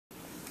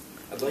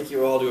I'd like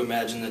you all to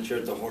imagine that you're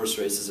at the horse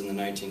races in the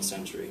 19th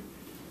century,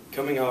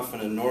 coming off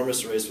an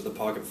enormous race with a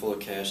pocket full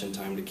of cash and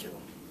time to kill.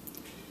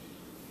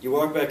 You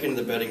walk back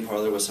into the betting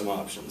parlor with some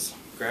options.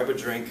 Grab a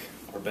drink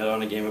or bet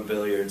on a game of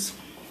billiards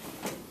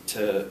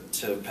to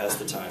pass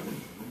the time.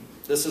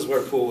 This is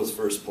where pool was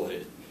first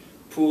played.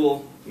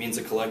 Pool means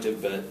a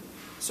collective bet,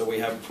 so we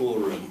have pool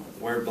room,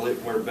 where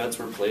bets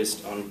were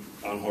placed on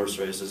horse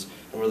races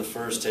and where the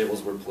first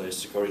tables were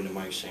placed, according to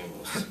Mike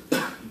Shamos.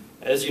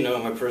 As you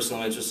know, my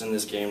personal interest in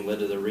this game led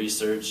to the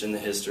research and the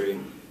history,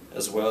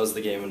 as well as the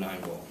game of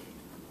 9-ball.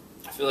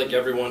 I feel like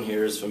everyone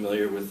here is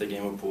familiar with the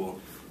game of pool,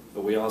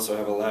 but we also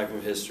have a lack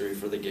of history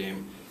for the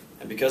game,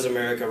 and because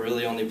America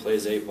really only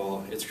plays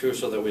 8-ball, it's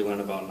crucial that we learn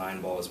about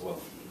 9-ball as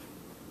well.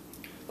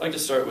 I'd like to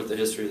start with the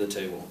history of the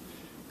table.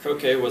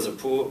 Croquet was a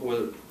pool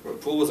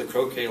was a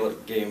croquet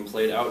game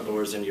played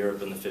outdoors in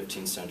Europe in the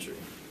 15th century.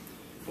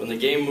 When the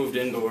game moved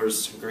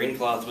indoors, green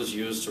cloth was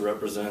used to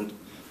represent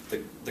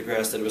the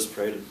grass that it was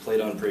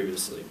played on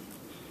previously.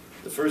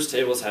 The first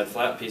tables had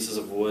flat pieces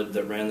of wood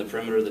that ran the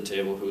perimeter of the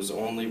table, whose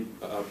only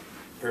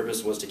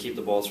purpose was to keep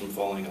the balls from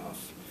falling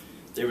off.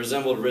 They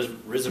resembled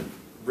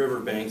river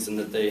banks in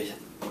that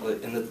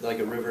like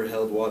a river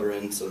held water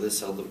in, so this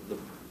held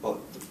the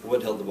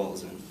wood held the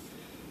balls in.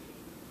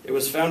 It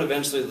was found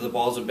eventually that the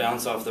balls would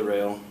bounce off the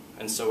rail,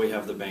 and so we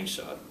have the bank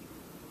shot.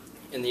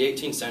 In the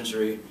 18th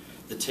century,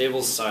 the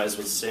table's size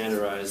was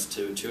standardized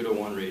to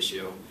 2-to-1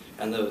 ratio,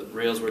 and the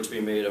rails were to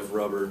be made of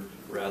rubber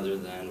rather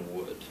than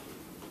wood.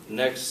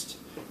 Next,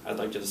 I'd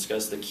like to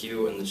discuss the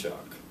cue and the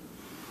chalk.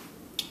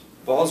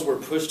 Balls were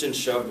pushed and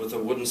shoved with a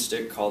wooden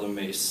stick called a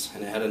mace,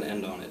 and it had an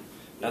end on it.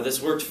 Now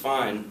this worked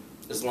fine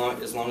as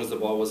long as the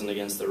ball wasn't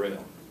against the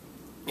rail.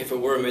 If it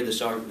were, it made the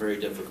shot very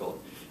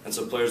difficult, and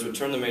so players would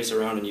turn the mace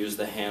around and use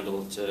the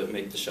handle to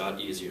make the shot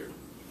easier,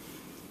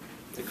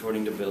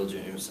 according to Bill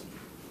Jameson.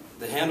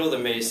 The handle of the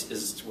mace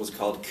was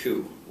called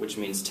cue, which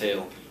means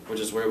tail,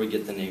 which is where we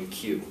get the name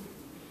cue.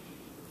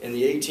 In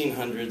the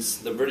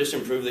 1800s, the British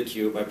improved the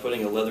cue by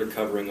putting a leather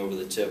covering over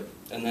the tip,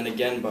 and then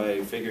again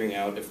by figuring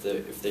out if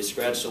they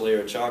scratched a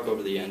layer of chalk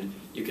over the end,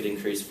 you could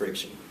increase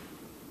friction.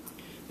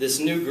 This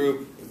new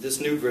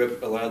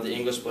grip allowed the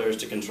English players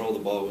to control the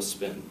ball with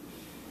spin.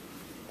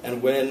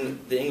 And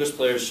when the English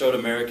players showed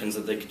Americans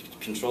that they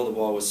could control the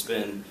ball with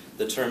spin,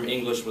 the term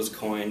English was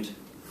coined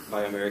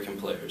by American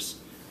players.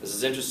 This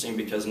is interesting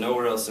because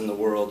nowhere else in the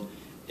world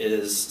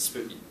is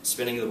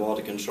spinning the ball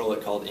to control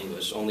it called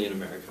English, only in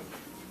America.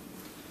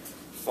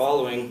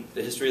 Following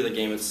the history of the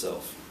game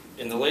itself,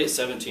 in the late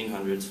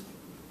 1700s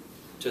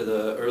to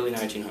the early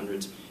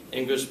 1900s,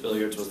 English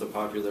billiards was the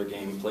popular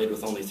game played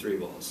with only 3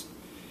 balls.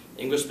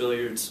 English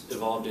billiards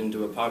evolved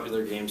into a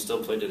popular game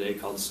still played today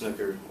called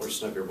snooker or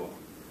snooker ball.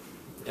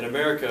 In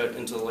America,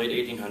 until the late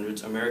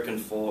 1800s, American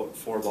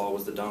 4-ball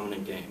was the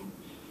dominant game.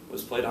 It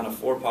was played on a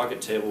 4-pocket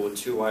table with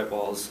 2 white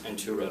balls and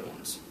 2 red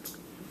ones.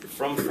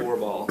 From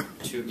 4-ball,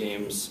 2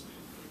 games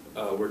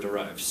were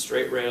derived,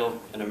 straight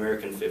rail and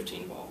American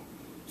 15-ball.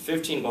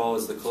 15-ball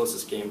is the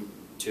closest game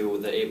to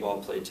the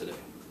 8-ball played today.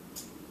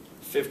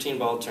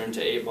 15-ball turned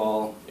to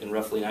 8-ball in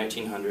roughly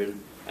 1900,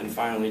 and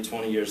finally,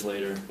 20 years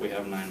later, we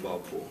have 9-ball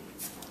pool.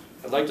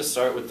 I'd like to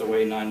start with the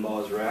way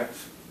 9-ball is racked.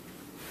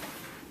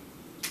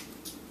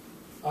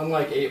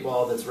 Unlike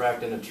 8-ball that's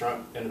racked in a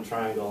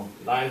triangle,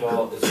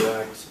 9-ball is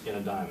racked in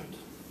a diamond.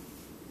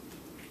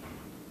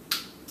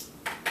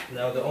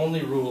 Now the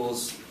only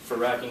rules for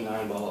racking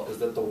 9-ball is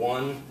that the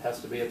 1 has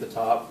to be at the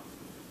top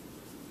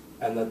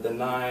and that the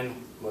 9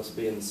 must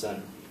be in the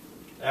center.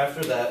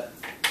 After that,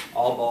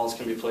 all balls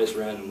can be placed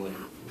randomly.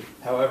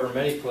 However,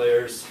 many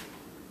players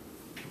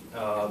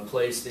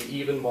place the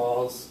even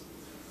balls,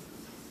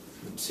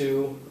 the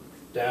 2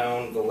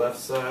 down the left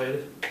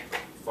side,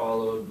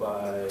 followed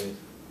by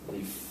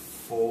the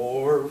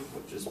 4,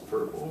 which is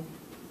purple,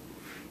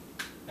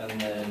 and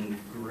then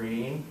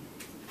green,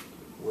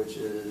 which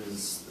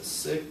is the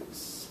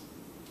 6,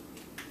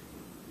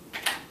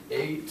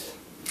 8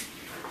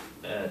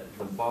 at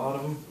the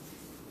bottom,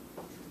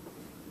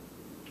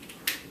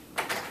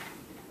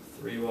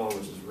 3-ball,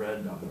 which is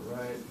red on the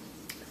right,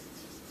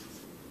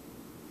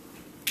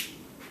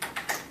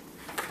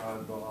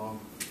 5-ball,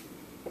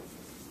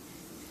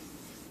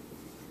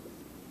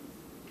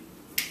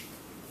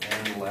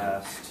 and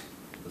last,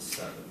 the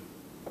 7.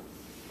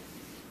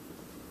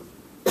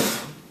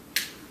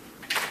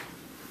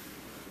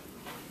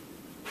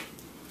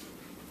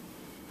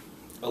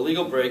 A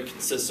legal break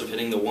consists of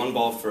hitting the 1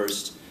 ball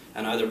first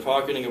and either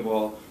pocketing a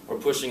ball or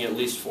pushing at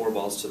least 4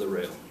 balls to the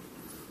rail.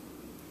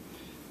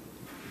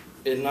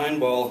 In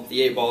 9-ball,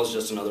 the 8-ball is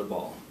just another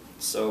ball.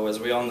 So as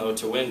we all know,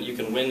 to win, you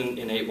can win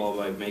in 8-ball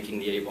by making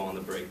the 8-ball on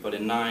the break, but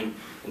in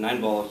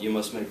 9-ball, you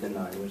must make the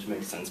 9, which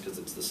makes sense because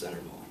it's the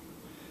center ball.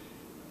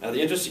 Now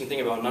the interesting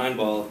thing about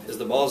 9-ball is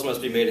the balls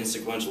must be made in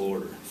sequential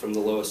order, from the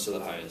lowest to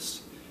the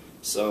highest.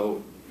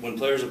 So when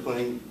players are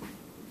playing,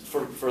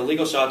 for a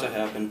legal shot to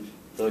happen,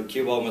 the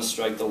cue ball must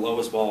strike the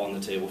lowest ball on the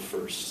table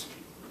first.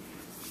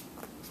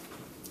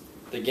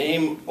 The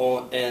game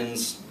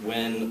ends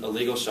when a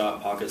legal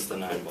shot pockets the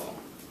 9-ball.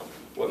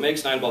 What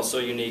makes 9-ball so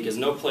unique is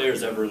no player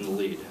is ever in the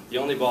lead. The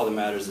only ball that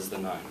matters is the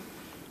 9.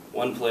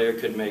 One player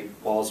could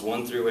make balls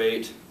 1 through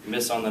 8,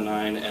 miss on the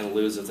 9, and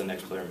lose if the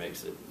next player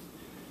makes it.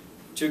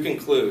 To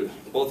conclude,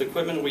 both the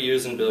equipment we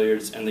use in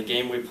billiards and the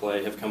game we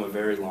play have come a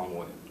very long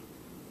way.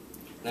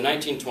 In the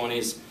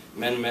 1920s,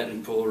 men met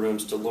in pool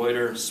rooms to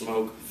loiter,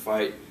 smoke,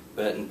 fight,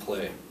 bet, and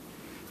play.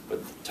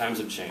 But times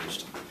have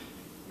changed.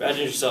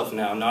 Imagine yourself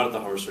now, not at the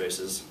horse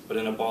races, but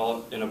in a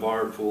bar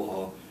or pool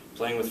hall,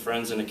 playing with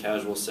friends in a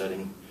casual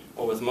setting,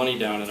 or with money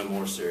down in a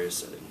more serious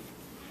setting.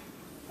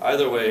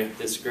 Either way,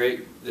 this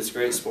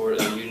great sport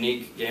and the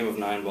unique game of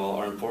 9-ball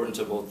are important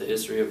to both the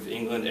history of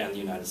England and the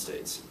United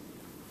States.